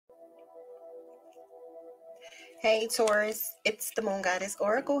Hey Taurus, it's the Moon Goddess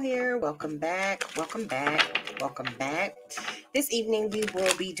Oracle here. Welcome back, welcome back, welcome back. This evening we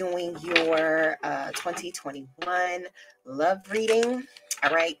will be doing your 2021 love reading, all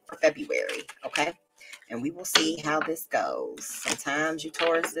right, for February, okay? And we will see how this goes. Sometimes you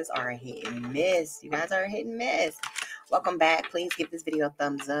Tauruses are a hit and miss. You guys are a hit and miss. Welcome back. Please give this video a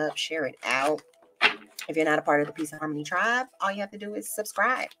thumbs up, share it out. If you're not a part of the Peace and Harmony tribe, all you have to do is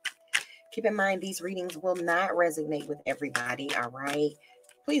subscribe. Keep in mind, these readings will not resonate with everybody, all right?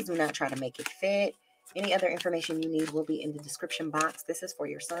 Please do not try to make it fit. Any other information you need will be in the description box. This is for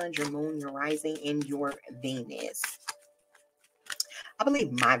your sun, your moon, your rising, and your Venus. I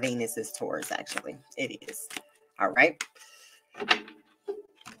believe my Venus is Taurus, actually. It is. All right.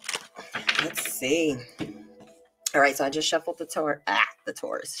 Let's see. All right, so I just shuffled the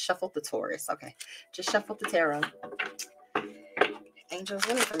Taurus. Shuffled the Taurus. Okay. Just shuffled the tarot. Angels,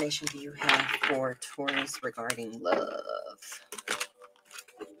 what information do you have for Taurus regarding love?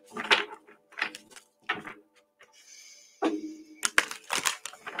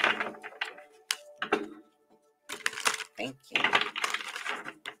 Thank you.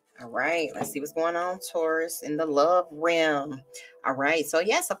 All right, let's see what's going on, Taurus, in the love realm. All right, so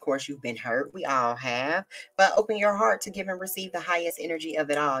yes, of course, you've been hurt. We all have. But open your heart to give and receive the highest energy of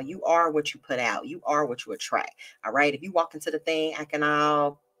it all. You are what you put out. You are what you attract. All right, if you walk into the thing acting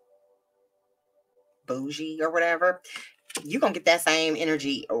all bougie or whatever, you're going to get that same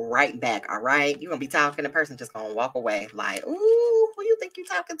energy right back, all right? You're going to be talking, the person just going to walk away like, ooh, who you think you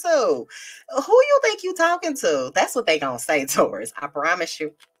talking to? Who you think you talking to? That's what they going to say, Taurus. I promise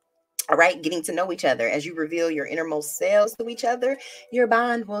you. All right, getting to know each other. As you reveal your innermost selves to each other, your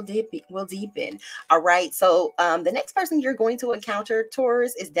bond will deepen. All right, so the next person you're going to encounter,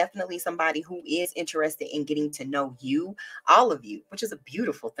 Taurus, is definitely somebody who is interested in getting to know you, all of you, which is a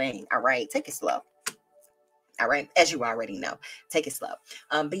beautiful thing. All right, take it slow. All right, as you already know, take it slow.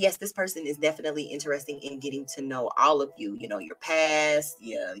 But yes, this person is definitely interested in getting to know all of you, you know, your past,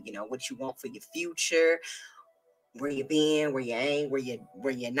 you know, what you want for your future, where you been, where you ain't,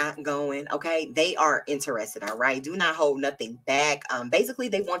 where you're not going. Okay, they are interested. All right, do not hold nothing back. Basically,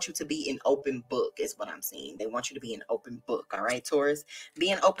 they want you to be an open book is what I'm seeing. They want you to be an open book. All right, Taurus,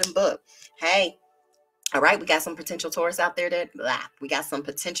 be an open book. Hey, all right, we got some potential Taurus out there we got some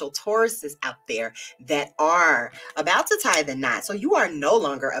potential Tauruses out there that are about to tie the knot. So you are no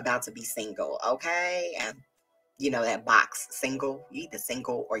longer about to be single, okay? And you know that box, single, you either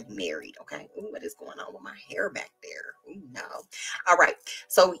single or you married, okay? Ooh, what is going on with my hair back there? Ooh, no. All right,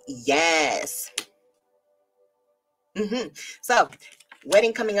 so yes. So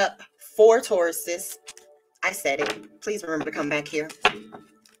wedding coming up for Tauruses. I said it. Please remember to come back here.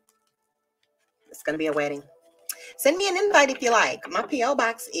 It's going to be a wedding. Send me an invite if you like. My P.O.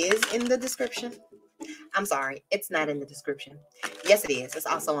 box is in the description. I'm sorry, it's not in the description. Yes, it is. It's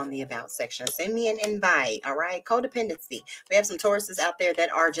also on the about section. Send me an invite, all right? Codependency. We have some Tauruses out there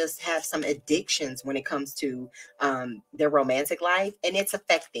that are just have some addictions when it comes to their romantic life, and it's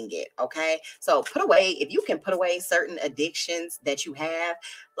affecting it, okay? So put away, if you can put away certain addictions that you have,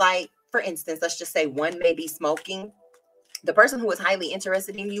 like, for instance, let's just say one may be smoking. The person who is highly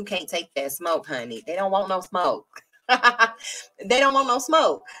interested in you can't take that smoke, honey. They don't want no smoke. They don't want no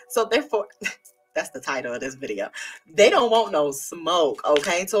smoke. So therefore, that's the title of this video. They don't want no smoke,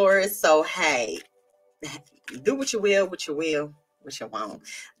 okay, Taurus? So, hey, do what you will, what you won't.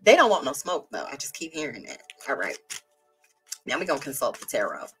 They don't want no smoke, though. I just keep hearing that. All right. Now we're going to consult the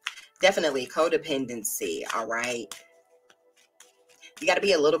tarot. Definitely codependency, all right? You got to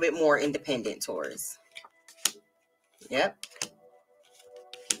be a little bit more independent, Taurus. Yep.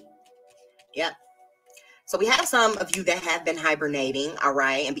 Yep. So we have some of you that have been hibernating, all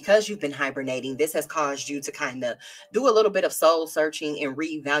right? And because you've been hibernating, this has caused you to kind of do a little bit of soul searching and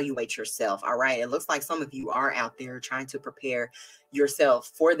reevaluate yourself, all right? It looks like some of you are out there trying to prepare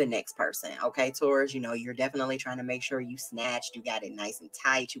yourself for the next person, okay, Taurus? You know, you're definitely trying to make sure you snatched, you got it nice and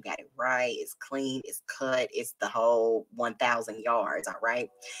tight, you got it right, it's clean, it's cut, it's the whole 1,000 yards, all right?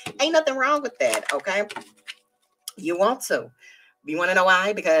 Ain't nothing wrong with that, okay? You want to. You want to know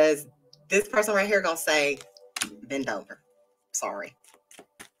why? Because this person right here gonna say, bend over. Sorry.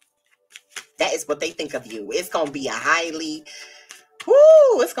 That is what they think of you. It's gonna be a highly,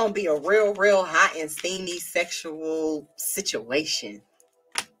 it's gonna be a real hot and steamy sexual situation.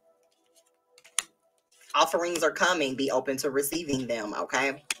 Offerings are coming. Be open to receiving them, okay?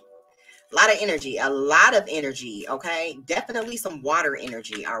 A lot of energy, okay? Definitely some water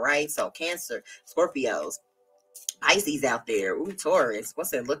energy, all right? So Cancer, Scorpios, Pisces out there. Ooh, Taurus,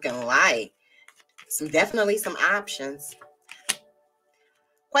 what's it looking like? Definitely some options.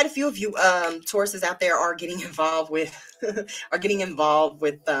 Quite a few of you Tauruses out there are getting involved with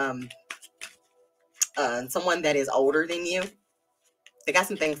someone that is older than you. They got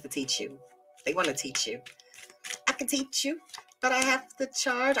some things to teach you. They want to teach you. I can teach you, but I have to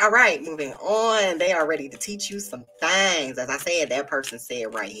charge. All right, moving on. They are ready to teach you some things. As I said, that person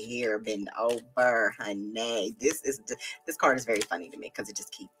said right here, bend over, honey. This card is very funny to me because it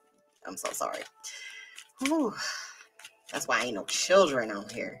just keeps. I'm so sorry. Whew. That's why ain't no children on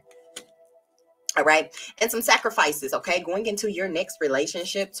here. All right. And some sacrifices, okay? Going into your next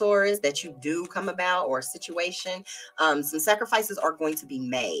relationship, Taurus, that you do come about or situation, some sacrifices are going to be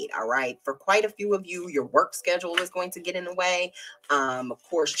made, all right? For quite a few of you, your work schedule is going to get in the way. Of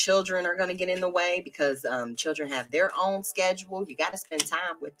course, children are going to get in the way because children have their own schedule. You got to spend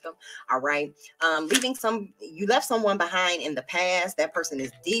time with them, all right? You left someone behind in the past. That person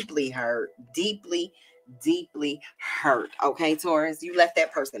is deeply hurt, deeply hurt. Okay, Taurus, you left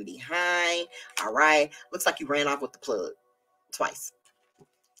that person behind. All right, looks like you ran off with the plug twice.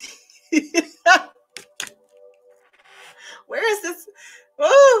 Where is this?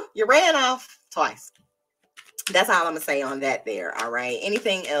 Oh, you ran off twice. That's all I'm gonna say on that there. All right,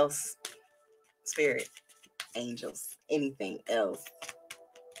 anything else? Spirit, angels, anything else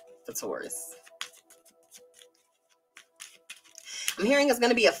for Taurus? I'm hearing it's going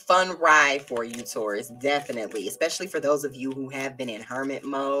to be a fun ride for you, Taurus, definitely, especially for those of you who have been in hermit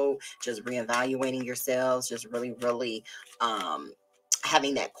mode, just reevaluating yourselves, just really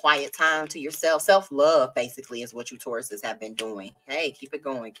having that quiet time to yourself. Self-love, basically, is what you Tauruses have been doing. Hey, keep it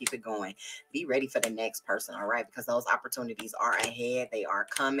going, keep it going. Be ready for the next person, all right? Because those opportunities are ahead. They are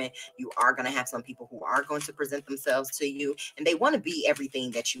coming. You are going to have some people who are going to present themselves to you, and they want to be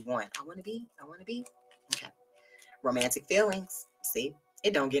everything that you want. I want to be. Okay. Romantic feelings. See,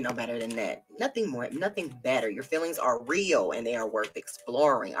 it don't get no better than that. Nothing more, nothing better. Your feelings are real and they are worth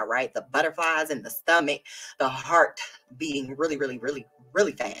exploring. All right. The butterflies in the stomach, the heart beating really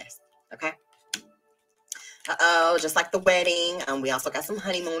fast. Okay. Just like the wedding. We also got some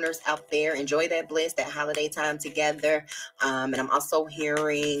honeymooners out there. Enjoy that bliss, that holiday time together. And I'm also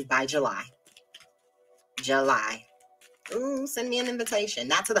hearing by July. Ooh, send me an invitation.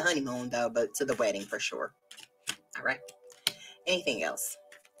 Not to the honeymoon though, but to the wedding for sure. All right. Anything else?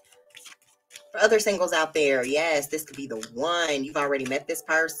 For other singles out there, yes, this could be the one. You've already met this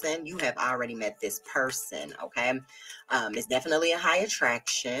person. You have already met this person, okay? It's definitely a high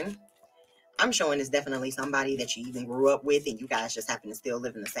attraction. I'm showing it's definitely somebody that you even grew up with and you guys just happen to still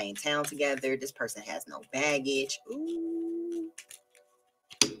live in the same town together. This person has no baggage. Ooh.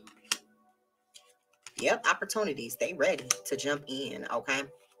 Yep, opportunities. They ready to jump in, okay?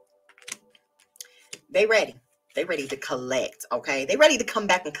 They ready. They ready to collect, okay? They ready to come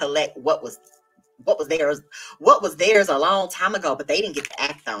back and collect what was theirs a long time ago, but they didn't get to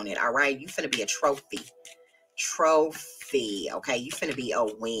act on it. All right, you finna be a trophy, okay? You finna be a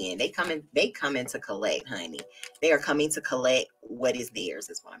win. They coming to collect, honey. They are coming to collect what is theirs,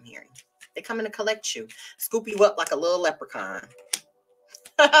 is what I'm hearing. They coming to collect you, scoop you up like a little leprechaun.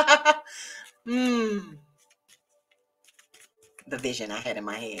 The vision I had in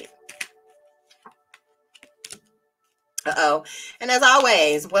my head. And as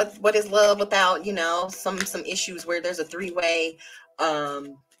always, what is love without, some issues where there's a three-way,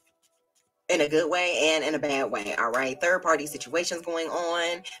 in a good way and in a bad way. All right. Third party situations going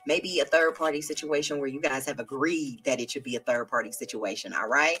on. Maybe a third party situation where you guys have agreed that it should be a third party situation. All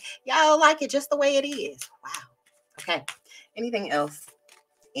right. Y'all like it just the way it is. Wow. Okay. Anything else?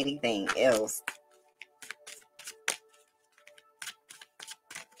 Anything else?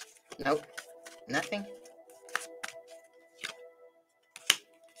 Nope. Nothing.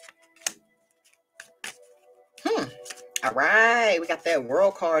 All right, we got that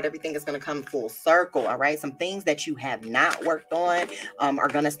world card. Everything is going to come full circle. All right, some things that you have not worked on are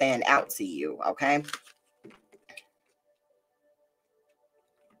going to stand out to you. Okay.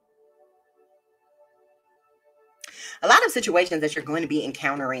 A lot of situations that you're going to be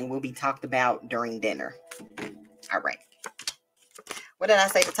encountering will be talked about during dinner. All right. What did I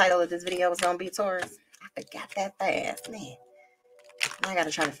say the title of this video was going to be, Taurus? I forgot that fast, man. I got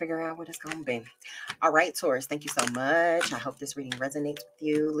to try to figure out what it's going to be. All right, Taurus, thank you so much. I hope this reading resonates with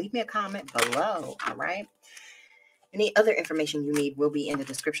you. Leave me a comment below, all right? Any other information you need will be in the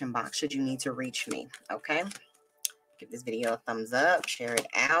description box should you need to reach me, okay? Give this video a thumbs up, share it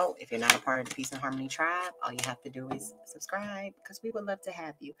out. If you're not a part of the Peace and Harmony tribe, all you have to do is subscribe because we would love to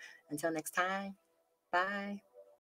have you. Until next time, bye.